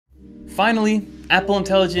Finally, Apple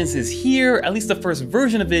Intelligence is here, at least the first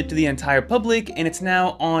version of it, to the entire public, and it's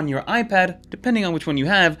now on your iPad, depending on which one you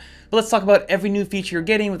have. But let's talk about every new feature you're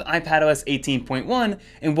getting with iPadOS 18.1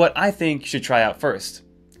 and what I think you should try out first.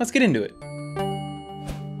 Let's get into it.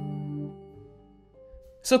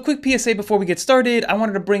 So quick PSA before we get started, I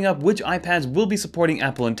wanted to bring up which iPads will be supporting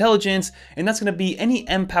Apple Intelligence, and that's going to be any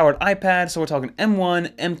M-powered iPad, so we're talking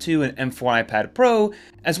M1, M2, and M4 iPad Pro,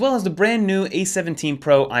 as well as the brand new A17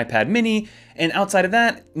 Pro iPad mini, and outside of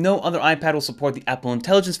that, no other iPad will support the Apple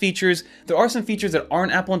Intelligence features. There are some features that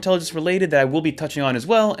aren't Apple Intelligence related that I will be touching on as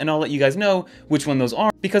well, and I'll let you guys know which one those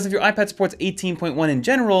are, because if your iPad supports 18.1 in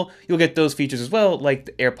general, you'll get those features as well, like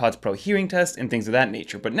the AirPods Pro hearing test and things of that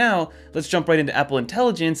nature. But now, let's jump right into Apple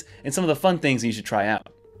Intelligence and some of the fun things that you should try out.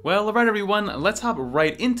 Well, alright everyone, let's hop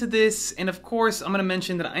right into this, and of course, I'm going to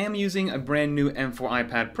mention that I am using a brand new M4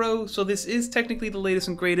 iPad Pro, so this is technically the latest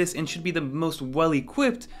and greatest and should be the most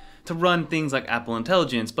well-equipped to run things like Apple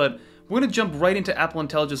Intelligence, but we're going to jump right into Apple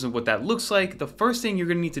Intelligence and what that looks like. The first thing you're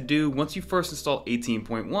going to need to do once you first install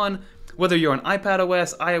 18.1, whether you're on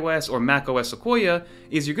iPadOS, iOS, or macOS Sequoia,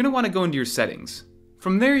 is you're going to want to go into your settings.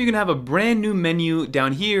 From there, you're going to have a brand new menu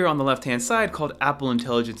down here on the left-hand side called Apple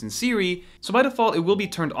Intelligence and Siri. So by default, it will be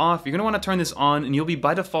turned off. You're going to want to turn this on, and you'll be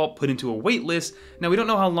by default put into a wait list. Now, we don't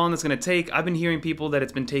know how long that's going to take. I've been hearing people that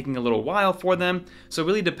it's been taking a little while for them, so it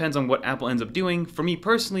really depends on what Apple ends up doing. For me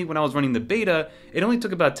personally, when I was running the beta, it only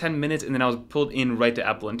took about 10 minutes, and then I was pulled in right to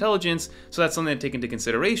Apple Intelligence, so that's something to take into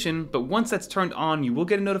consideration. But once that's turned on, you will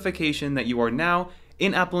get a notification that you are now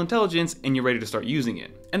in Apple Intelligence and you're ready to start using it.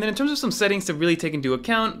 And then in terms of some settings to really take into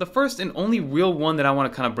account, the first and only real one that I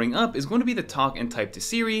want to kind of bring up is going to be the talk and type to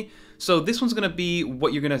Siri. So this one's going to be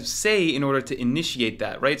what you're going to say in order to initiate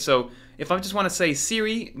that, right? So if I just want to say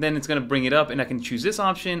Siri, then it's going to bring it up and I can choose this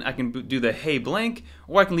option. I can do the hey blank,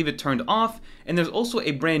 or I can leave it turned off. And there's also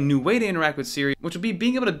a brand new way to interact with Siri, which will be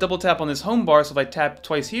being able to double tap on this home bar. So if I tap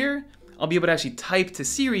twice here, I'll be able to actually type to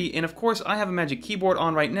Siri, and of course I have a magic keyboard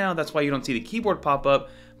on right now, that's why you don't see the keyboard pop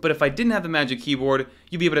up, but if I didn't have the magic keyboard,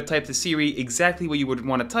 you'd be able to type to Siri exactly what you would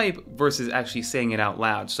want to type versus actually saying it out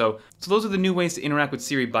loud. So those are the new ways to interact with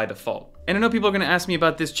Siri by default. And I know people are going to ask me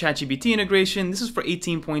about this ChatGPT integration. This is for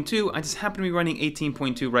 18.2. I just happen to be running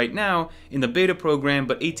 18.2 right now in the beta program,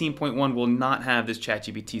 but 18.1 will not have this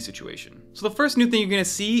ChatGPT situation. So the first new thing you're going to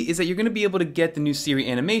see is that you're going to be able to get the new Siri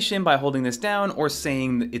animation by holding this down or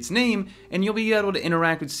saying its name, and you'll be able to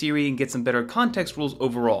interact with Siri and get some better context rules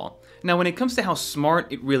overall. Now, when it comes to how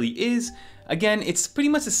smart it really is, again, it's pretty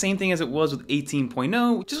much the same thing as it was with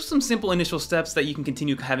 18.0, just with some simple initial steps that you can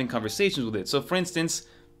continue having conversations with it. So for instance,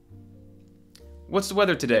 what's the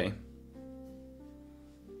weather today?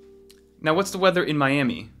 Now, what's the weather in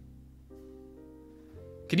Miami?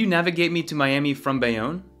 Could you navigate me to Miami from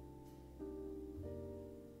Bayonne?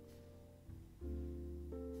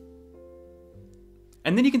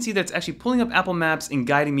 And then you can see that it's actually pulling up Apple Maps and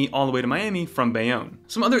guiding me all the way to Miami from Bayonne.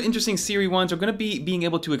 Some other interesting Siri ones are going to be being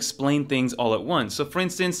able to explain things all at once. So for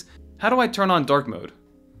instance, how do I turn on dark mode?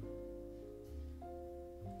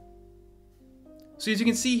 So as you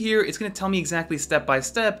can see here, it's going to tell me exactly step by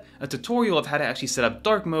step a tutorial of how to actually set up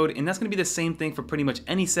dark mode, and that's going to be the same thing for pretty much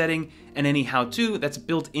any setting and any how-to that's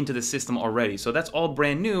built into the system already. So that's all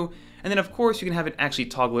brand new, and then of course you can have it actually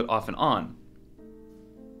toggle it off and on.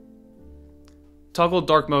 Toggle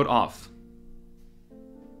dark mode off.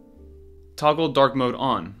 Toggle dark mode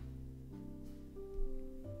on.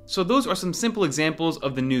 So those are some simple examples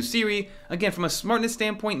of the new Siri. Again, from a smartness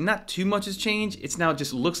standpoint, not too much has changed. It's now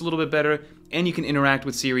just looks a little bit better, and you can interact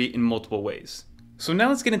with Siri in multiple ways. So now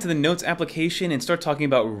let's get into the Notes application and start talking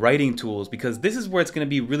about writing tools, because this is where it's going to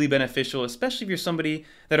be really beneficial, especially if you're somebody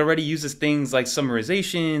that already uses things like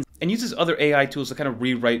summarization and uses other AI tools to kind of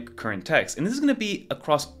rewrite current text. And this is going to be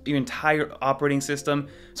across your entire operating system.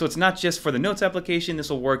 So it's not just for the Notes application.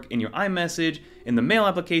 This will work in your iMessage, in the Mail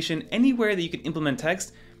application, anywhere that you can implement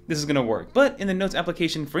text. This is going to work. But in the Notes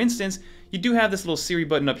application, for instance, you do have this little Siri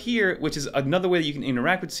button up here, which is another way that you can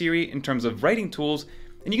interact with Siri in terms of writing tools.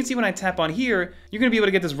 And you can see when I tap on here, you're going to be able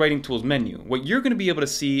to get this writing tools menu. What you're going to be able to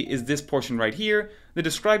see is this portion right here, the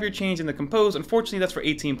describe your change and the compose. Unfortunately, that's for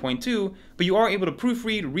 18.2, but you are able to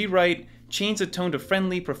proofread, rewrite, change the tone to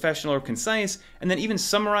friendly, professional, or concise, and then even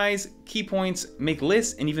summarize key points, make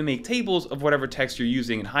lists, and even make tables of whatever text you're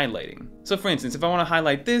using and highlighting. So for instance, if I want to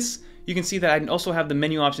highlight this, you can see that I also have the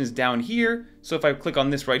menu options down here. So if I click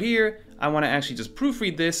on this right here, I want to actually just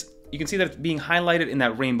proofread this. You can see that it's being highlighted in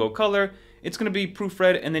that rainbow color. It's going to be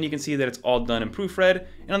proofread, and then you can see that it's all done in proofread.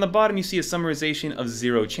 And on the bottom, you see a summarization of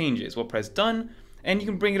 0 changes. We'll press done, and you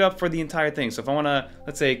can bring it up for the entire thing. So if I want to,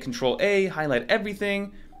 let's say, Control A, highlight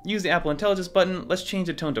everything, use the Apple Intelligence button. Let's change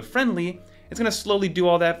the tone to friendly. It's going to slowly do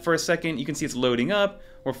all that for a second. You can see it's loading up.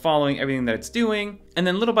 We're following everything that it's doing. And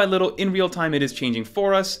then little by little, in real time, it is changing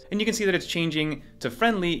for us. And you can see that it's changing to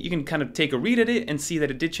friendly. You can kind of take a read at it and see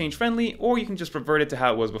that it did change friendly, or you can just revert it to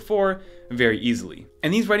how it was before very easily.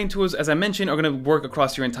 And these writing tools, as I mentioned, are going to work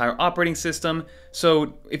across your entire operating system.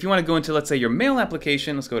 So if you want to go into, let's say, your mail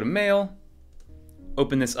application, let's go to mail,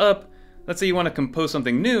 open this up. Let's say you want to compose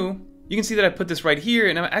something new. You can see that I put this right here,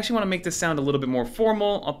 and I actually want to make this sound a little bit more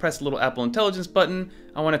formal. I'll press the little Apple Intelligence button.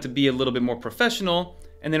 I want it to be a little bit more professional,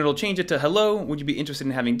 and then it'll change it to hello, would you be interested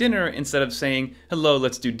in having dinner, instead of saying hello,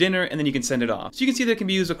 let's do dinner, and then you can send it off. So you can see that it can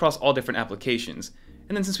be used across all different applications.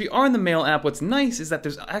 And then since we are in the mail app, what's nice is that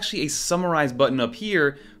there's actually a summarize button up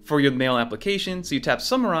here for your mail application. So you tap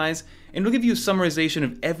summarize, and it'll give you a summarization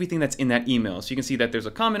of everything that's in that email. So you can see that there's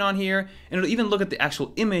a comment on here, and it'll even look at the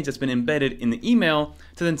actual image that's been embedded in the email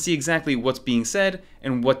to then see exactly what's being said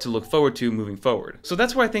and what to look forward to moving forward. So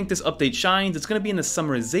that's where I think this update shines. It's going to be in the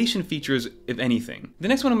summarization features, if anything. The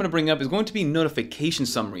next one I'm going to bring up is going to be notification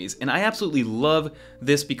summaries, and I absolutely love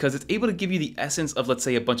this because it's able to give you the essence of, let's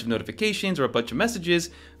say, a bunch of notifications or a bunch of messages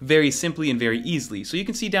very simply and very easily. So you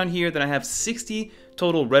can see down here that I have 60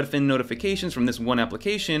 total Redfin notifications from this one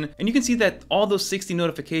application, and you can see that all those 60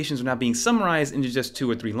 notifications are now being summarized into just 2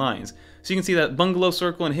 or 3 lines. So you can see that Bungalow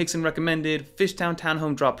Circle in Hickson recommended, Fishtown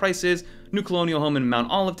Townhome drop prices, New Colonial Home in Mount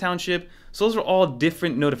Olive Township. So those are all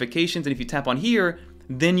different notifications, and if you tap on here,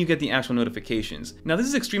 then you get the actual notifications. Now this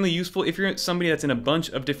is extremely useful if you're somebody that's in a bunch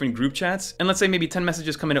of different group chats, and let's say maybe 10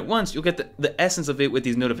 messages come in at once, you'll get the essence of it with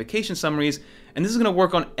these notification summaries, and this is gonna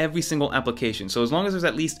work on every single application. So as long as there's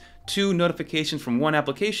at least 2 notifications from one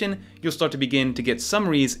application, you'll start to begin to get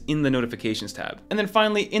summaries in the notifications tab. And then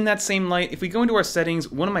finally, in that same light, if we go into our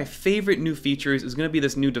settings, one of my favorite new features is gonna be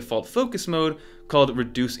this new default focus mode called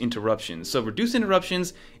Reduce Interruptions. So Reduce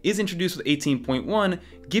Interruptions is introduced with 18.1,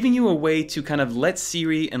 giving you a way to kind of let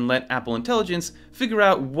Siri and let Apple Intelligence figure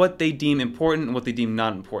out what they deem important and what they deem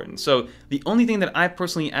not important. So the only thing that I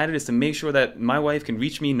personally added is to make sure that my wife can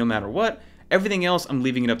reach me no matter what. Everything else, I'm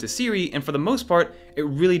leaving it up to Siri, and for the most part, it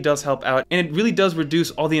really does help out, and it really does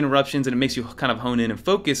reduce all the interruptions, and it makes you kind of hone in and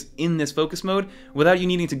focus in this focus mode without you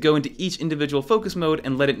needing to go into each individual focus mode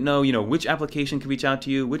and let it know, which application can reach out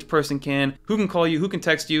to you, which person can, who can call you, who can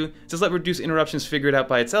text you. Just let Reduce Interruptions figure it out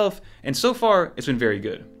by itself, and so far, it's been very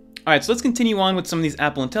good. Alright, so let's continue on with some of these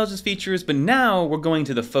Apple Intelligence features, but now we're going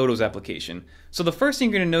to the Photos application. So the first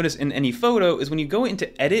thing you're going to notice in any photo is when you go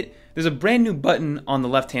into Edit, there's a brand new button on the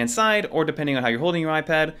left-hand side, or depending on how you're holding your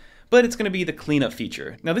iPad, but it's going to be the cleanup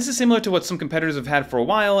feature. Now this is similar to what some competitors have had for a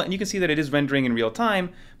while, and you can see that it is rendering in real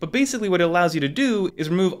time, but basically what it allows you to do is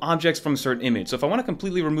remove objects from a certain image. So if I want to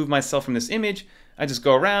completely remove myself from this image, I just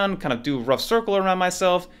go around, kind of do a rough circle around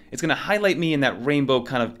myself, it's going to highlight me in that rainbow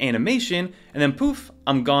kind of animation, and then poof,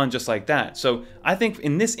 I'm gone just like that. So I think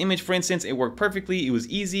in this image, for instance, it worked perfectly, it was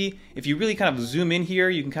easy. If you really kind of zoom in here,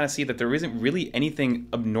 you can kind of see that there isn't really anything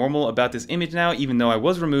abnormal about this image now, even though I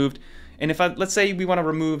was removed. And if let's say we want to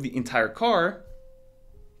remove the entire car,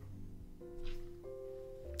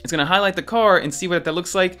 it's going to highlight the car and see what that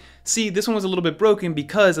looks like. See, this one was a little bit broken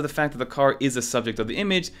because of the fact that the car is the subject of the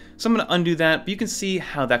image. So I'm going to undo that, but you can see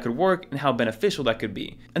how that could work and how beneficial that could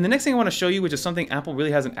be. And the next thing I want to show you, which is something Apple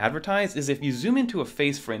really hasn't advertised, is if you zoom into a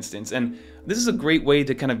face, for instance, and this is a great way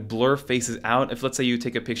to kind of blur faces out. If let's say you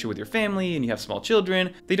take a picture with your family and you have small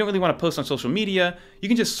children, they don't really want to post on social media, you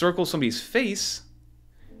can just circle somebody's face.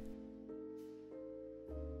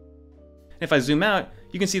 If I zoom out,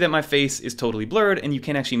 you can see that my face is totally blurred and you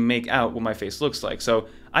can't actually make out what my face looks like. So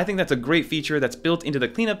I think that's a great feature that's built into the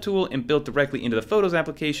cleanup tool and built directly into the Photos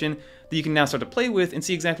application that you can now start to play with and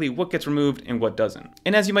see exactly what gets removed and what doesn't.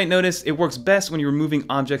 And as you might notice, it works best when you're removing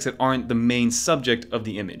objects that aren't the main subject of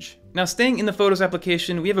the image. Now staying in the Photos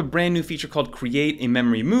application, we have a brand new feature called Create a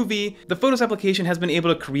Memory Movie. The Photos application has been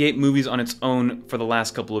able to create movies on its own for the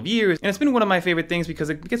last couple of years, and it's been one of my favorite things because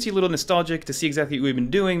it gets you a little nostalgic to see exactly what we've been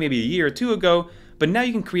doing maybe a year or 2 ago, but now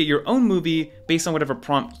you can create your own movie based on whatever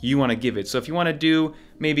prompt you want to give it. So if you want to do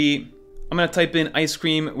maybe, I'm going to type in ice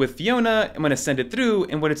cream with Fiona, I'm going to send it through,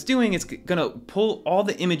 and what it's doing is going to pull all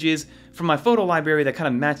the images from my photo library that kind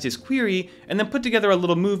of match this query, and then put together a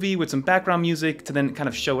little movie with some background music to then kind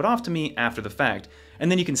of show it off to me after the fact.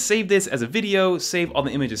 And then you can save this as a video, save all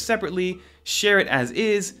the images separately, share it as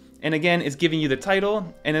is, and again, it's giving you the title,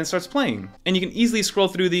 and then it starts playing. And you can easily scroll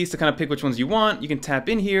through these to kind of pick which ones you want. You can tap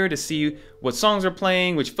in here to see what songs are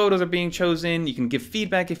playing, which photos are being chosen. You can give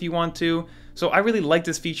feedback if you want to. So I really like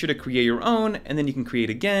this feature to create your own, and then you can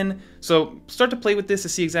create again. So start to play with this to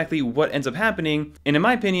see exactly what ends up happening, and in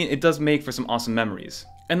my opinion, it does make for some awesome memories.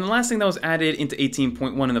 And the last thing that was added into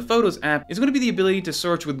 18.1 in the Photos app is going to be the ability to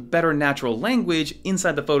search with better natural language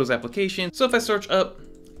inside the Photos application. So if I search up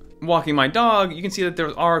walking my dog, you can see that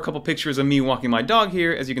there are a couple pictures of me walking my dog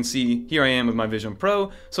here. As you can see, here I am with my Vision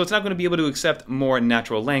Pro. So it's not going to be able to accept more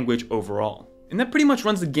natural language overall. And that pretty much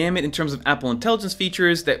runs the gamut in terms of Apple Intelligence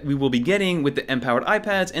features that we will be getting with the M-powered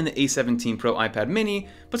iPads and the A17 Pro iPad mini.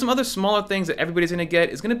 But some other smaller things that everybody's going to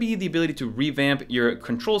get is going to be the ability to revamp your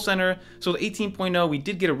control center. So with 18.0, we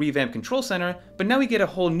did get a revamped control center, but now we get a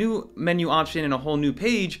whole new menu option and a whole new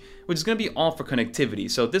page, which is going to be all for connectivity.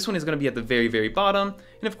 So this one is going to be at the very, very bottom.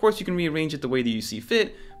 And of course, you can rearrange it the way that you see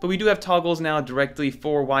fit. But we do have toggles now directly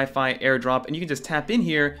for Wi-Fi, AirDrop, and you can just tap in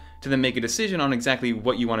here to then make a decision on exactly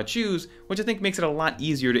what you want to choose, which I think makes it a lot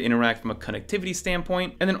easier to interact from a connectivity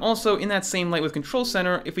standpoint. And then also in that same light with Control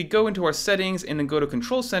Center, if we go into our settings and then go to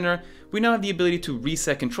Control Center, we now have the ability to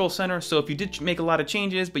reset Control Center. So if you did make a lot of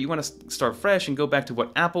changes, but you want to start fresh and go back to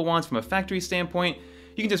what Apple wants from a factory standpoint,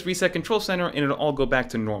 you can just reset Control Center and it'll all go back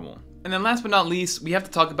to normal. And then last but not least, we have to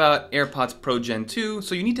talk about AirPods Pro Gen 2.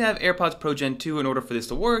 So you need to have AirPods Pro Gen 2 in order for this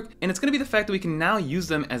to work. And it's going to be the fact that we can now use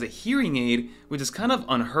them as a hearing aid, which is kind of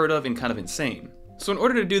unheard of and kind of insane. So in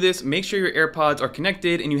order to do this, make sure your AirPods are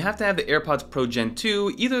connected, and you have to have the AirPods Pro Gen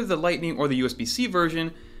 2, either the Lightning or the USB-C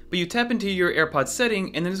version. But you tap into your AirPods setting,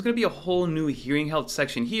 and then there's going to be a whole new hearing health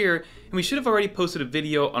section here, and we should have already posted a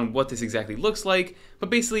video on what this exactly looks like. But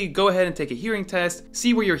basically, go ahead and take a hearing test,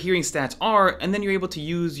 see where your hearing stats are, and then you're able to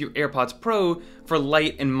use your AirPods Pro for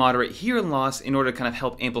light and moderate hearing loss in order to kind of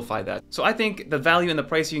help amplify that. So I think the value and the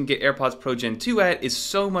price you can get AirPods Pro Gen 2 at is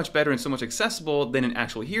so much better and so much accessible than an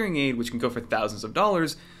actual hearing aid, which can go for thousands of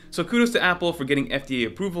dollars. So kudos to Apple for getting FDA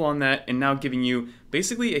approval on that and now giving you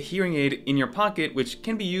basically a hearing aid in your pocket, which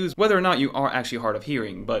can be used whether or not you are actually hard of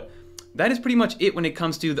hearing. But that is pretty much it when it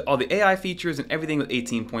comes to all the AI features and everything with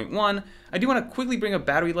 18.1. I do want to quickly bring up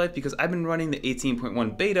battery life because I've been running the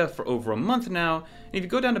 18.1 beta for over a month now. And if you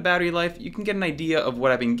go down to battery life, you can get an idea of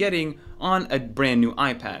what I've been getting on a brand new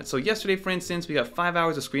iPad. So yesterday, for instance, we got 5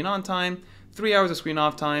 hours of screen on time, 3 hours of screen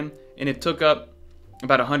off time, and it took up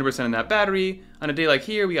about 100% of that battery. On a day like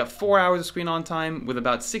here, we got 4 hours of screen on time with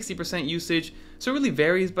about 60% usage. So it really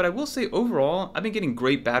varies, but I will say overall, I've been getting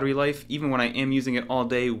great battery life even when I am using it all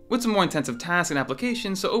day with some more intensive tasks and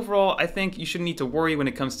applications. So overall, I think you shouldn't need to worry when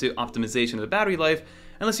it comes to optimization of the battery life,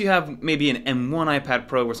 unless you have maybe an M1 iPad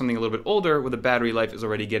Pro or something a little bit older where the battery life is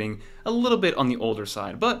already getting a little bit on the older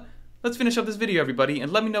side. But let's finish up this video, everybody,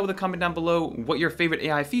 and let me know in the comment down below what your favorite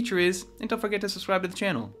AI feature is, and don't forget to subscribe to the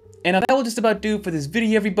channel. And that will just about do for this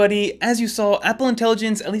video, everybody. As you saw, Apple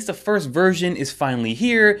Intelligence, at least the first version, is finally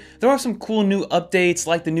here. There are some cool new updates,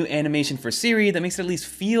 like the new animation for Siri that makes it at least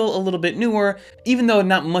feel a little bit newer. Even though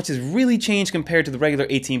not much has really changed compared to the regular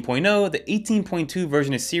 18.0, the 18.2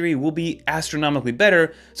 version of Siri will be astronomically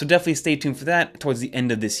better, so definitely stay tuned for that towards the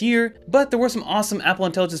end of this year. But there were some awesome Apple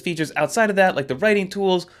Intelligence features outside of that, like the writing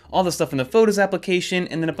tools, all the stuff in the Photos application,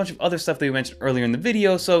 and then a bunch of other stuff that we mentioned earlier in the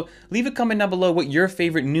video. So leave a comment down below what your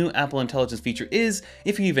favorite new Apple Intelligence feature is.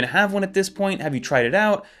 If you even have one at this point, have you tried it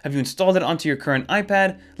out? Have you installed it onto your current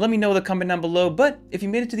iPad? Let me know in the comment down below. But if you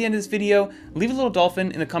made it to the end of this video, leave a little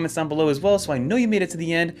dolphin in the comments down below as well, so I know you made it to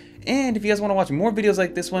the end. And if you guys want to watch more videos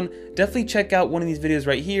like this one, definitely check out one of these videos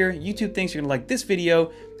right here. YouTube thinks you're gonna like this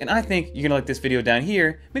video, and I think you're gonna like this video down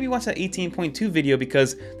here. Maybe watch that 18.2 video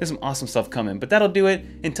because there's some awesome stuff coming. But that'll do it.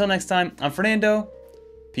 Until next time, I'm Fernando.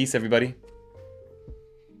 Peace, everybody.